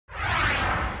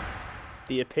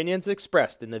The opinions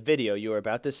expressed in the video you are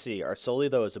about to see are solely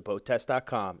those of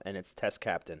BoatTEST.com and its test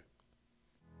captain.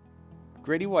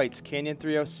 Grady-White's Canyon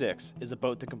 306 is a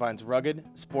boat that combines rugged,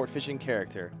 sport fishing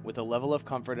character with a level of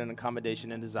comfort and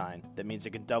accommodation and design that means it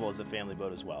can double as a family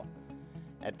boat as well.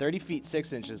 At 30 feet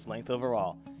 6 inches length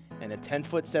overall and a 10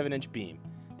 foot 7 inch beam,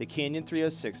 the Canyon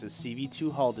 306's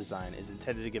CV2 hull design is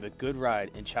intended to give a good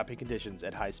ride in choppy conditions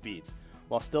at high speeds,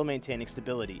 while still maintaining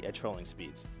stability at trolling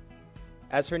speeds.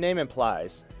 As her name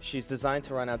implies, she's designed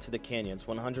to run out to the canyons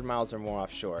 100 miles or more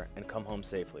offshore and come home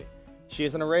safely. She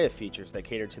has an array of features that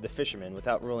cater to the fisherman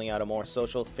without ruling out a more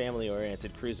social,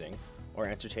 family-oriented cruising or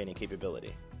entertaining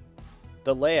capability.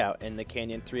 The layout in the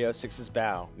Canyon 306's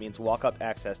bow means walk-up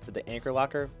access to the anchor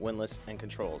locker, windlass, and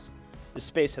controls. The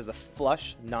space has a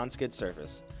flush, non-skid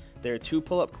surface. There are 2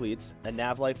 pull-up cleats, a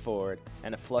nav light forward,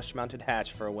 and a flush-mounted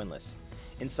hatch for a windlass.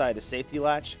 Inside, a safety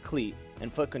latch, cleat,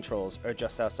 and foot controls are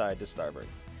just outside to starboard.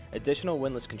 Additional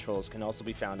windlass controls can also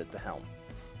be found at the helm.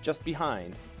 Just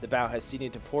behind, the bow has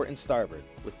seating to port and starboard,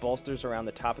 with bolsters around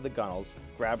the top of the gunnels,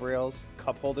 grab rails,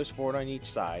 cup holders forward on each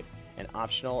side, and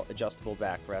optional adjustable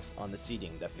backrests on the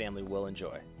seating that family will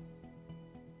enjoy.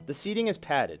 The seating is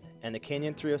padded, and the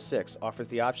Canyon 306 offers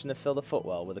the option to fill the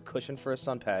footwell with a cushion for a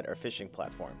sun pad or fishing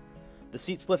platform. The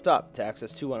seats lift up to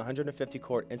access 2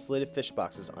 150-quart insulated fish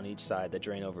boxes on each side that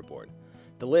drain overboard.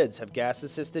 The lids have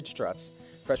gas-assisted struts.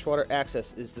 Freshwater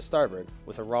access is to starboard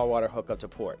with a raw water hookup to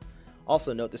port.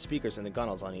 Also note the speakers in the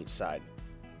gunnels on each side.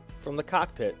 From the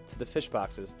cockpit to the fish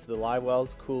boxes to the live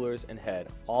wells, coolers, and head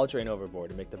all drain overboard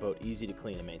to make the boat easy to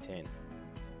clean and maintain.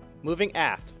 Moving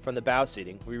aft from the bow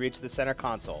seating, we reach the center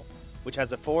console, which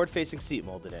has a forward-facing seat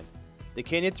molded in. The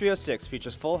Canyon 306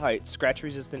 features full-height,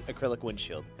 scratch-resistant acrylic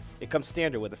windshield. It comes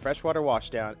standard with a freshwater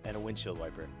washdown and a windshield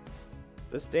wiper.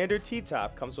 The standard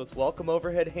T-top comes with welcome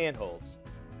overhead handholds.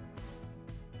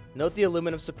 Note the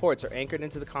aluminum supports are anchored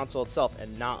into the console itself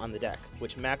and not on the deck,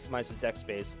 which maximizes deck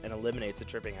space and eliminates a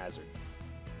tripping hazard.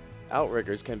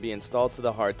 Outriggers can be installed to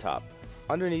the hardtop.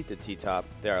 Underneath the T-top,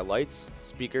 there are lights,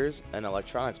 speakers, an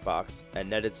electronics box, and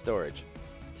netted storage.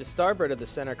 To starboard of the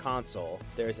center console,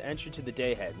 there is entry to the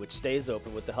dayhead, which stays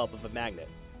open with the help of a magnet.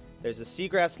 There's a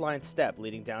seagrass-lined step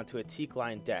leading down to a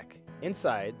teak-lined deck.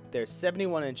 Inside, there's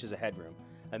 71 inches of headroom,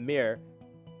 a mirror,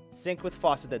 sink with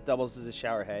faucet that doubles as a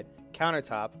shower head,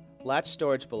 countertop, latch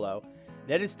storage below,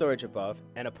 netted storage above,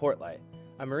 and a port light.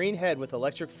 A marine head with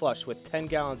electric flush with 10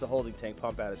 gallons of holding tank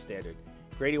pump out as standard.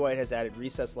 Grady-White has added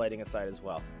recessed lighting aside as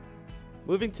well.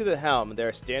 Moving to the helm, there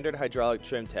are standard hydraulic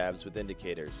trim tabs with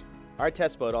indicators. Our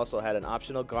test boat also had an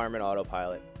optional Garmin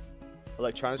autopilot,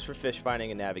 electronics for fish finding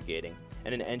and navigating,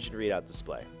 and an engine readout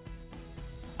display.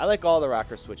 I like all the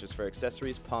rocker switches for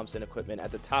accessories, pumps, and equipment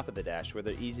at the top of the dash where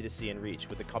they're easy to see and reach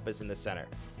with the compass in the center.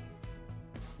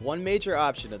 One major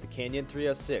option of the Canyon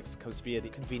 306 comes via the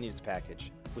convenience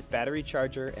package, with battery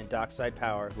charger and dockside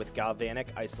power with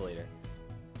galvanic isolator.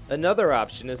 Another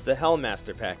option is the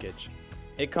Helmmaster package.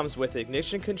 It comes with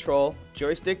ignition control,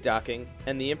 joystick docking,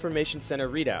 and the information center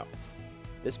readout.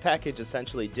 This package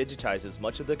essentially digitizes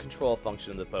much of the control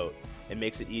function of the boat and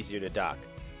makes it easier to dock.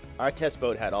 Our test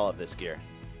boat had all of this gear.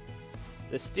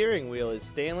 The steering wheel is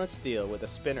stainless steel with a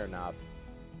spinner knob.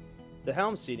 The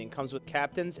helm seating comes with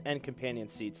captain's and companion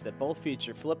seats that both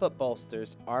feature flip-up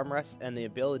bolsters, armrests, and the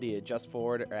ability to adjust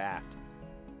forward or aft.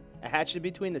 A hatch in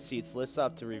between the seats lifts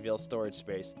up to reveal storage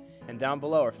space, and down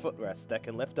below are footrests that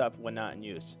can lift up when not in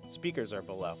use. Speakers are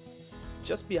below.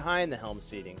 Just behind the helm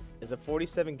seating is a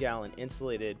 47-gallon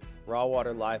insulated raw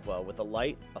water live well with a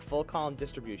light, a full column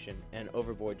distribution, and an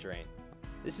overboard drain.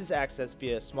 This is accessed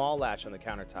via a small latch on the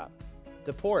countertop.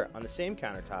 To port on the same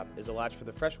countertop is a latch for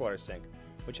the freshwater sink,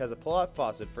 which has a pull-out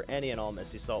faucet for any and all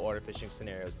messy saltwater fishing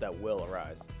scenarios that will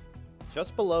arise.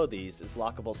 Just below these is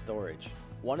lockable storage.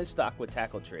 One is stocked with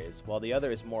tackle trays, while the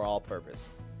other is more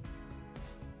all-purpose.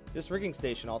 This rigging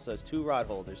station also has 2 rod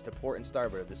holders to port and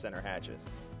starboard of the center hatches.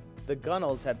 The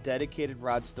gunnels have dedicated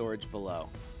rod storage below,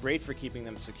 great for keeping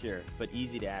them secure, but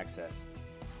easy to access.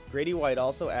 Grady-White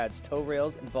also adds tow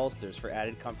rails and bolsters for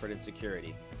added comfort and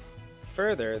security.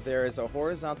 Further, there is a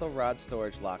horizontal rod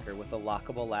storage locker with a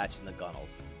lockable latch in the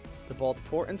gunnels. To both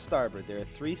port and starboard, there are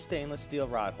 3 stainless steel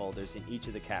rod holders in each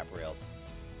of the cap rails.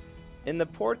 In the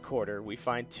port quarter, we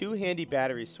find 2 handy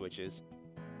battery switches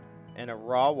and a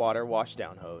raw water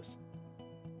washdown hose,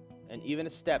 and even a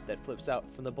step that flips out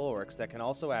from the bulwarks that can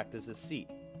also act as a seat.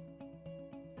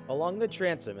 Along the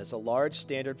transom is a large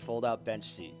standard fold-out bench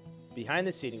seat. Behind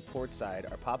the seating port side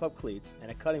are pop-up cleats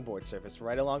and a cutting board surface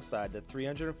right alongside the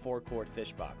 304-quart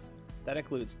fish box. That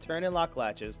includes turn and lock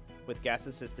latches with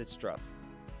gas-assisted struts.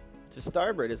 To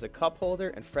starboard is a cup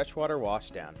holder and freshwater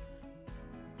washdown.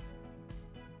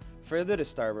 Further to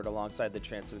starboard alongside the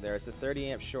transom there is a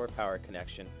 30 amp shore power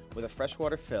connection with a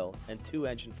freshwater fill and 2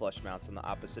 engine flush mounts on the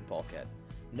opposite bulkhead.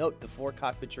 Note the 4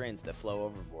 cockpit drains that flow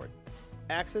overboard.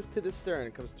 Access to the stern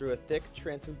comes through a thick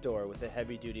transom door with a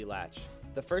heavy duty latch.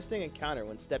 The first thing encountered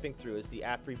when stepping through is the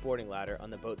aft reboarding ladder on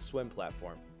the boat's swim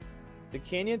platform. The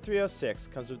Canyon 306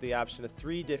 comes with the option of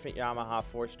 3 different Yamaha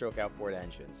 4-stroke outboard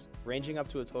engines, ranging up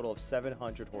to a total of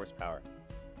 700 horsepower.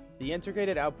 The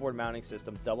integrated outboard mounting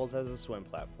system doubles as a swim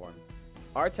platform.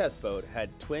 Our test boat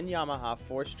had twin Yamaha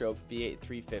 4-stroke V8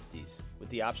 350s with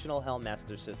the optional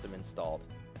Hellmaster system installed.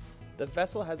 The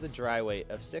vessel has a dry weight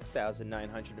of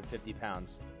 6,950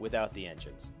 pounds without the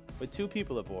engines. With 2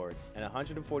 people aboard and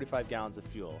 145 gallons of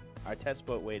fuel, our test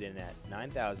boat weighed in at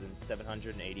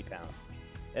 9,780 pounds.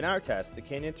 In our test, the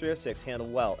Canyon 306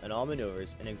 handled well in all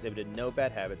maneuvers and exhibited no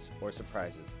bad habits or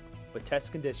surprises, but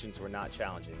test conditions were not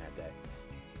challenging that day.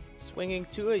 Swinging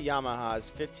to a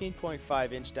Yamaha's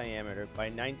 15.5-inch diameter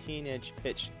by 19-inch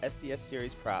pitch SDS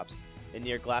series props in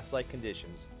near glass-like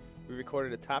conditions, we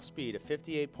recorded a top speed of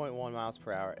 58.1 miles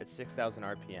per hour at 6,000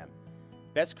 RPM.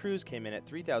 Best cruise came in at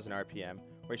 3,000 RPM,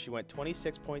 where she went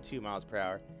 26.2 miles per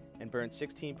hour and burned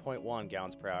 16.1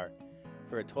 gallons per hour,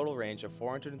 for a total range of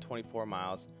 424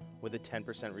 miles with a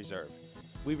 10% reserve.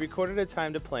 We recorded a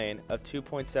time to plane of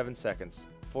 2.7 seconds,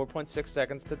 4.6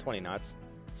 seconds to 20 knots,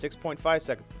 6.5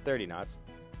 seconds to 30 knots,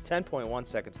 10.1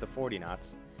 seconds to 40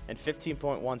 knots, and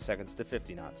 15.1 seconds to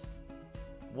 50 knots.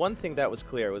 One thing that was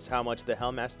clear was how much the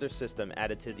Hellmaster system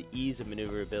added to the ease of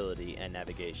maneuverability and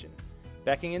navigation.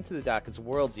 Backing into the dock is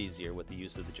worlds easier with the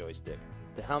use of the joystick.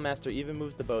 The Hellmaster even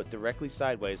moves the boat directly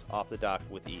sideways off the dock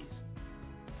with ease.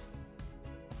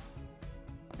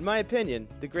 In my opinion,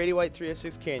 the Grady-White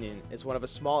 306 Canyon is one of a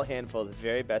small handful of the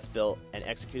very best built and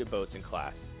executed boats in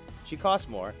class. She costs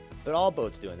more, but all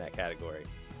boats do in that category,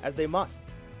 as they must.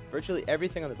 Virtually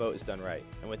everything on the boat is done right,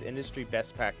 and with industry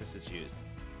best practices used.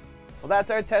 Well,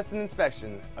 that's our test and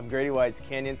inspection of Grady-White's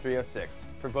Canyon 306.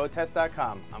 For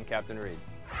BoatTEST.com, I'm Captain Reed.